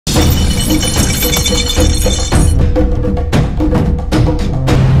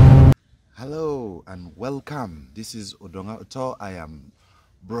Hello and welcome. This is Odonga Uto. I am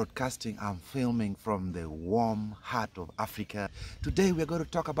broadcasting and filming from the warm heart of Africa. Today we're going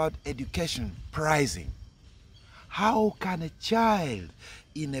to talk about education pricing. How can a child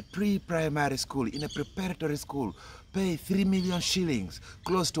in a pre-primary school, in a preparatory school, pay 3 million shillings,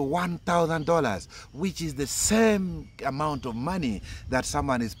 close to $1,000, which is the same amount of money that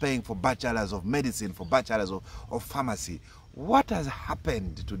someone is paying for bachelors of medicine, for bachelors of pharmacy? What has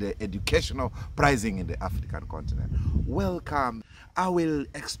happened to the educational pricing in the African continent? Welcome. I will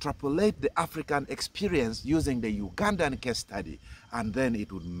extrapolate the African experience using the Ugandan case study, and then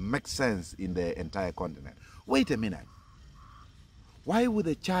it would make sense in the entire continent. Wait a minute. Why would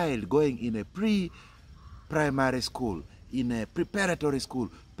a child going in a pre-primary school, in a preparatory school,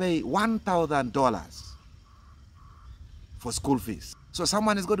 pay $1,000 for school fees? So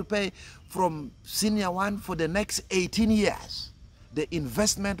someone is going to pay from senior one for the next 18 years. The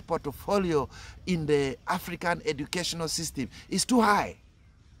investment portfolio in the African educational system is too high.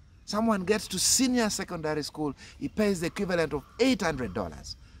 Someone gets to senior secondary school, he pays the equivalent of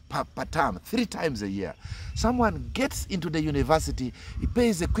 $800 per term, 3 times a year. Someone gets into the university, he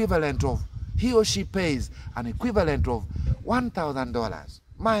pays the equivalent of, he or she pays an equivalent of $1,000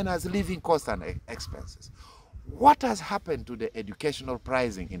 minus living costs and expenses. What has happened to the educational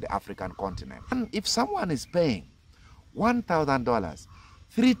pricing in the African continent? And if someone is paying $1,000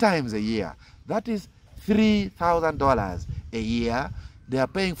 3 times a year, that is $3,000 a year. They are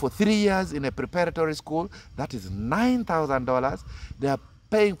paying for 3 years in a preparatory school, that is $9,000. They are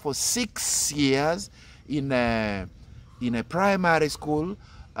paying for 6 years in a primary school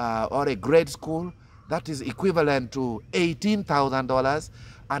or a grade school, that is equivalent to $18,000,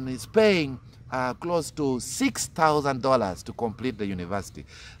 and is paying close to $6,000 to complete the university.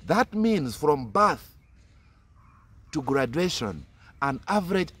 That means from birth to graduation, an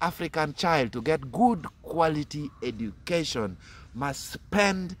average African child to get good quality education must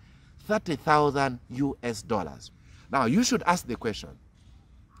spend 30,000 US dollars. Now you should ask the question,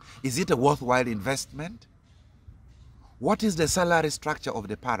 is it a worthwhile investment? What is the salary structure of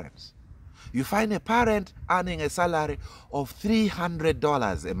the parents? You find a parent earning a salary of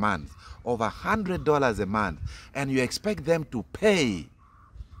 $300 a month, over $100 a month, and you expect them to pay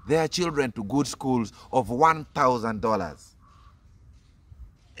their children to good schools of $1,000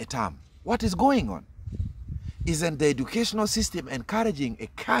 a term. What is going on? Isn't the educational system encouraging a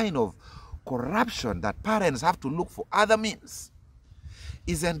kind of corruption that parents have to look for other means?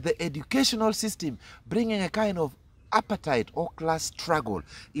 Isn't the educational system bringing a kind of appetite or class struggle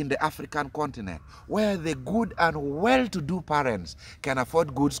in the African continent, where the good and well-to-do parents can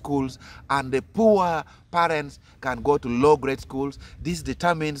afford good schools and the poor parents can go to low-grade schools? This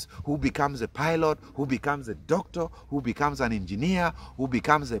determines who becomes a pilot, who becomes a doctor, who becomes an engineer, who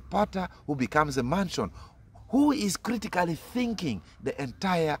becomes a potter, who becomes a mansion. Who is critically thinking the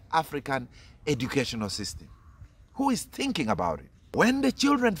entire African educational system? Who is thinking about it? When the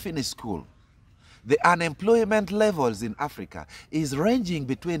children finish school, the unemployment levels in Africa is ranging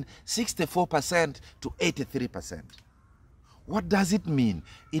between 64% to 83%. What does it mean?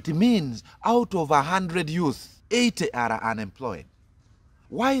 It means out of 100 youth, 80 are unemployed.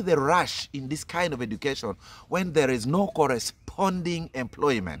 Why the rush in this kind of education when there is no corresponding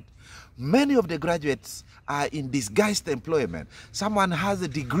employment? Many of the graduates are in disguised employment. Someone has a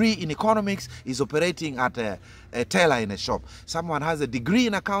degree in economics, is operating at a teller in a shop. Someone has a degree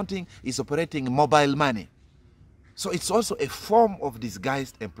in accounting, is operating mobile money. So it's also a form of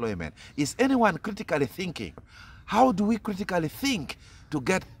disguised employment. Is anyone critically thinking? How do we critically think to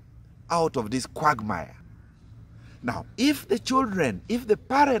get out of this quagmire? Now, if the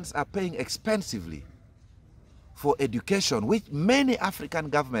parents are paying expensively for education, which many African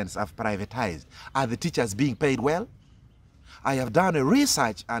governments have privatized, are the teachers being paid well? I have done a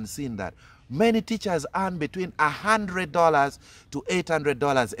research and seen that many teachers earn between $100 to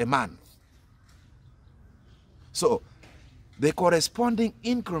 $800 a month. So the corresponding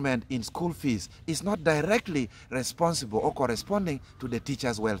increment in school fees is not directly responsible or corresponding to the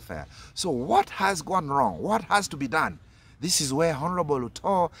teacher's welfare. So what has gone wrong? What has to be done? This is where Honorable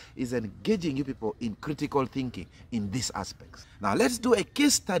Uto is engaging you people in critical thinking in these aspects. Now let's do a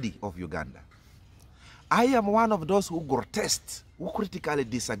case study of Uganda. I am one of those who protests, who critically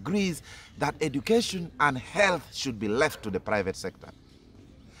disagrees that education and health should be left to the private sector.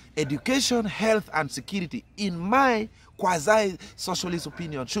 Education, health, and security, in my quasi-socialist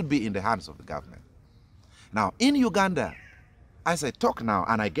opinion, should be in the hands of the government. Now, in Uganda, As I talk now,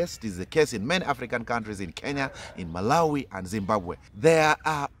 and I guess it is the case in many African countries, in Kenya, in Malawi, and Zimbabwe, there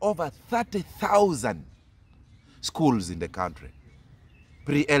are over 30,000 schools in the country.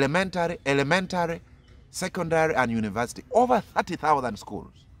 Pre-elementary, elementary, secondary, and university. Over 30,000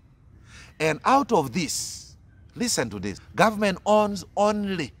 schools. And out of this, listen to this, government owns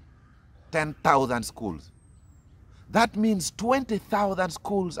only 10,000 schools. That means 20,000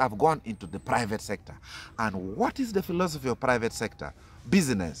 schools have gone into the private sector. And what is the philosophy of private sector?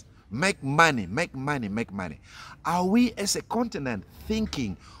 Business. Make money, make money, make money. Are we as a continent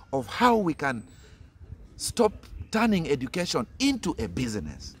thinking of how we can stop turning education into a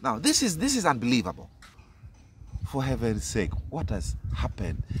business? Now, this is unbelievable. For heaven's sake, what has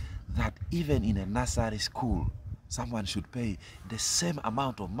happened that even in a nursery school, someone should pay the same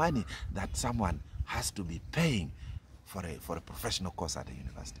amount of money that someone has to be paying for a professional course at a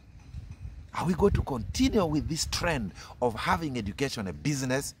university? Are we going to continue with this trend of having education a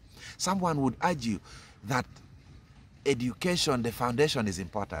business? Someone would argue that education, the foundation, is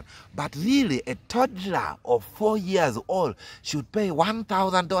important. But really, a toddler of 4 years old should pay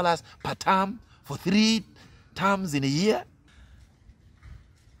 $1,000 per term for 3 terms in a year?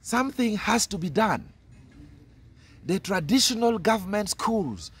 Something has to be done. The traditional government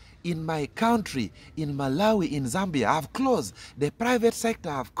schools in my country, in Malawi, in Zambia, have closed. The private sector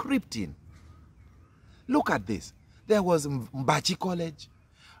have crept in. Look at this. There was Mbachi College,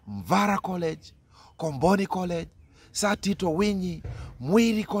 Mvara College, Komboni College, Satito Winyi,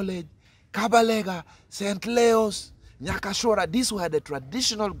 Mwiri College, Kabalega, St. Leo's, Nyakashora. These were the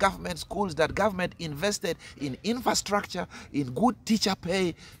traditional government schools that government invested in infrastructure, in good teacher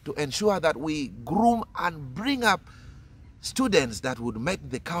pay to ensure that we groom and bring up students that would make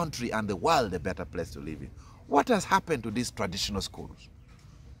the country and the world a better place to live in. What has happened to these traditional schools?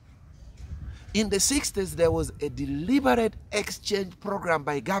 In the 60s, there was a deliberate exchange program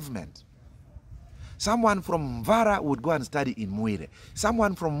by government. Someone from Mvara would go and study in Mwire.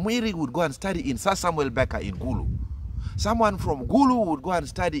 Someone from Mwiri would go and study in Sir Samuel Becker in Gulu. Someone from Gulu would go and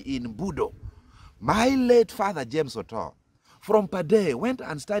study in Budo. My late father, James Otor, from Pade, went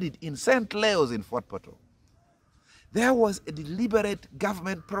and studied in St. Leo's in Fort Portal. There was a deliberate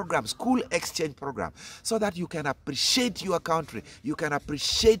government program, school exchange program, so that you can appreciate your country, you can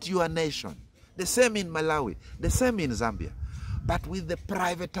appreciate your nation. The same in Malawi, the same in Zambia. But with the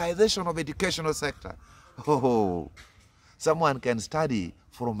privatization of educational sector, someone can study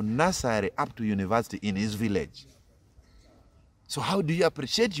from nursery up to university in his village. So how do you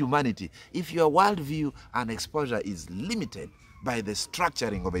appreciate humanity if your worldview and exposure is limited by the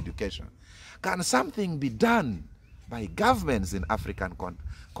structuring of education? Can something be done by governments in African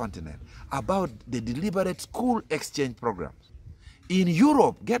continent about the deliberate school exchange programs? In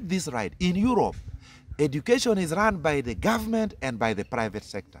Europe, get this right, in Europe, education is run by the government and by the private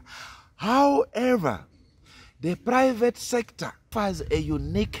sector. However, the private sector has a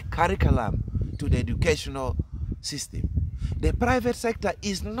unique curriculum to the educational system. The private sector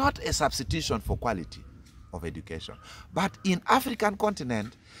is not a substitution for quality of education. But in African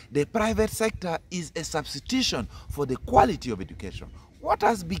continent, the private sector is a substitution for the quality of education. What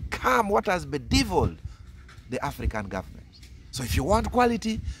has bedeviled the African governments? So if you want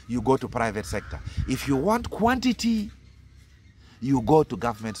quality, you go to private sector. If you want quantity, you go to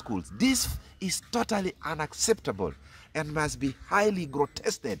government schools. This is totally unacceptable and must be highly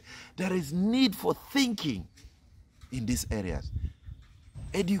grotesqued. There is need for thinking in these areas.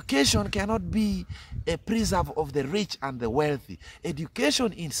 Education cannot be a preserve of the rich and the wealthy.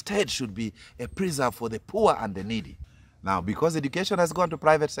 Education instead should be a preserve for the poor and the needy. Now, because education has gone to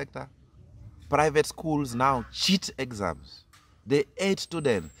private sector, private schools now cheat exams. They aid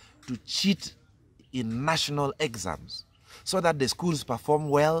students to cheat in national exams so that the schools perform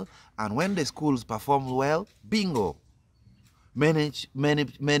well, and when the schools perform well, bingo,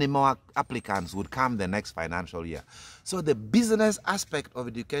 many more applicants would come the next financial year. So the business aspect of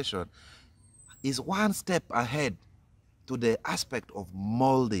education is one step ahead to the aspect of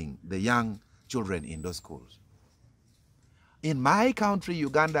molding the young children in those schools. In my country,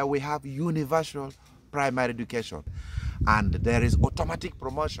 Uganda, we have universal primary education, and there is automatic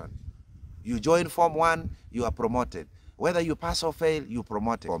promotion. You join Form 1, you are promoted. Whether you pass or fail, you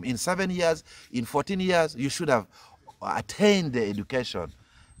promoted. In 7 years, in 14 years, you should have attained the education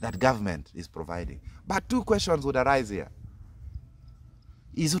that government is providing. But two questions would arise here.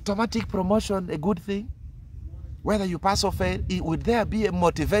 Is automatic promotion a good thing? Whether you pass or fail, would there be a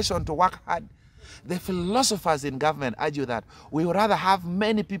motivation to work hard? The philosophers in government argue that we would rather have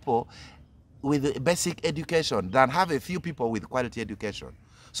many people with basic education than have a few people with quality education.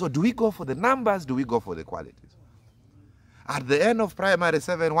 So do we go for the numbers? Do we go for the qualities? At the end of primary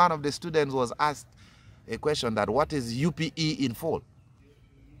 7, one of the students was asked a question that, what is UPE in full?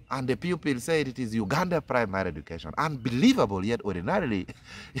 And the pupil said it is Uganda primary education. Unbelievable, yet ordinarily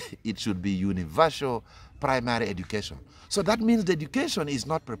it should be universal primary education. So that means the education is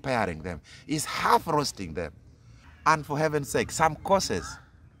not preparing them, it's half roasting them. And for heaven's sake, some courses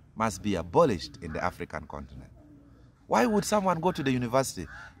must be abolished in the African continent. Why would someone go to the university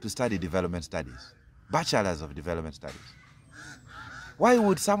to study development studies, bachelors of development studies? Why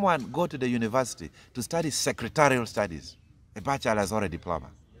would someone go to the university to study secretarial studies, a bachelor's or a diploma?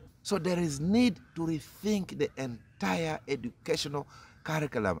 So there is need to rethink the entire educational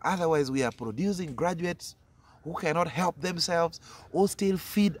curriculum. Otherwise, we are producing graduates who cannot help themselves, who still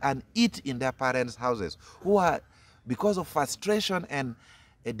feed and eat in their parents' houses, who are, because of frustration and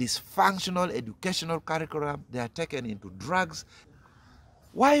a dysfunctional educational curriculum, they are taken into drugs.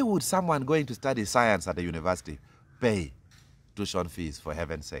 Why would someone going to study science at the university pay tuition fees, for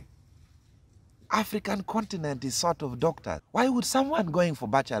heaven's sake? African continent is sort of doctors. Why would someone going for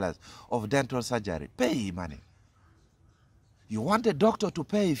bachelors of dental surgery pay money? You want a doctor to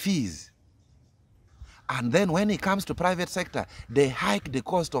pay fees. And then when it comes to private sector, they hike the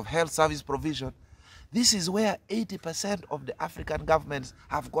cost of health service provision. This is where 80% of the African governments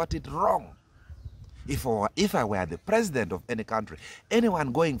have got it wrong. If I were the president of any country,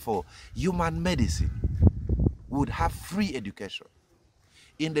 anyone going for human medicine would have free education.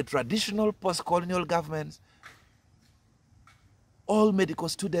 In the traditional post-colonial governments, all medical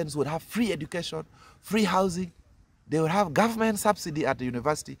students would have free education, free housing. They would have government subsidy at the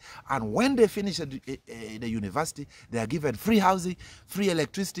university. And when they finish the university, they are given free housing, free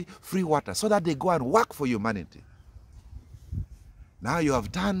electricity, free water, so that they go and work for humanity. Now you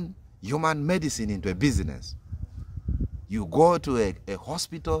have turned human medicine into a business. You go to a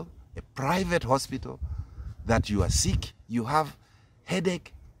hospital, a private hospital, that you are sick, you have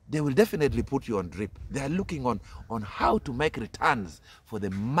headache, they will definitely put you on drip. They are looking on how to make returns for the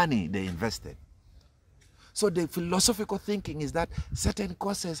money they invested. So the philosophical thinking is that certain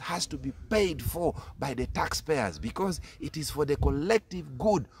courses has to be paid for by the taxpayers because it is for the collective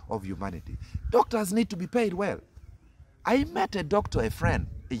good of humanity. Doctors need to be paid well. I met a doctor, a friend,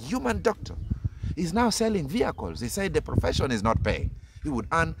 a human doctor. He's now selling vehicles. He said the profession is not paying. He would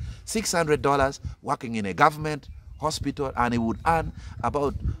earn $600 working in a government hospital, and he would earn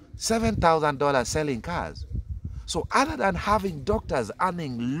about $7,000 selling cars. So other than having doctors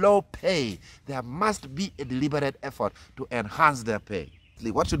earning low pay, there must be a deliberate effort to enhance their pay.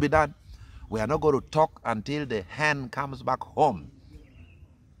 What should be done? We are not going to talk until the hen comes back home.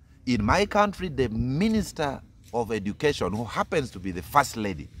 In my country, the Minister of Education, who happens to be the First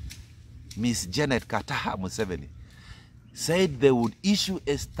Lady, Miss Janet Kataha Museveni, said they would issue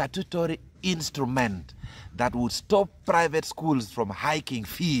a statutory instrument that would stop private schools from hiking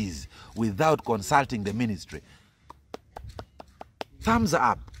fees without consulting the ministry. Thumbs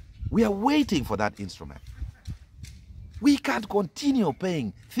up. We are waiting for that instrument. We can't continue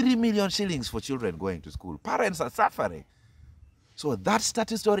paying 3 million shillings for children going to school. Parents are suffering. So that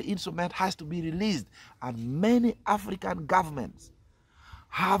statutory instrument has to be released, and many African governments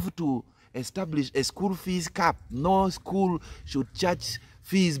have to establish a school fees cap. No school should charge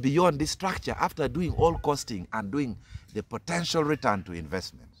fees beyond this structure after doing all costing and doing the potential return to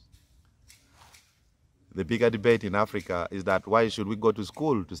investments. The bigger debate in Africa is that why should we go to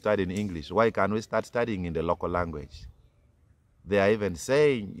school to study in English? Why can't we start studying in the local language? They are even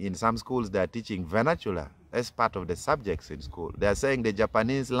saying in some schools they are teaching vernacular as part of the subjects in school. They are saying the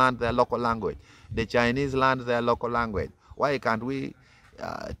Japanese learn their local language, the Chinese learn their local language. Why can't we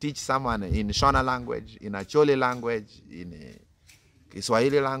teach someone in Shona language, in Acholi language, in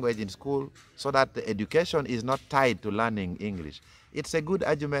Swahili language in school, so that the education is not tied to learning English? It's a good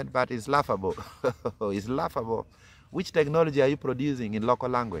argument, but it's laughable. It's laughable. Which technology are you producing in local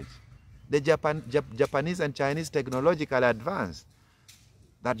language? The Japanese and Chinese technologically advanced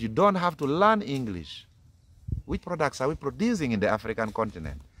that you don't have to learn English. Which products are we producing in the African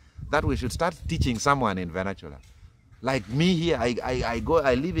continent that we should start teaching someone in vernacular? Like me here,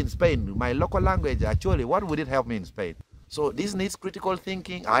 I live in Spain. My local language, actually, what would it help me in Spain? So this needs critical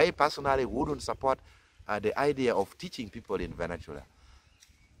thinking. I personally wouldn't support the idea of teaching people in vernacular.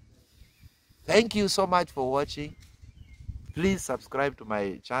 Thank you so much for watching. Please subscribe to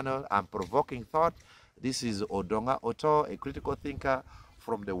my channel. I'm Provoking Thought. This is Odonga Oto, a critical thinker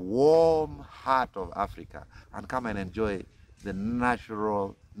from the warm heart of Africa. And come and enjoy the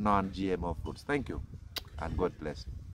natural non-GMO foods. Thank you, and God bless.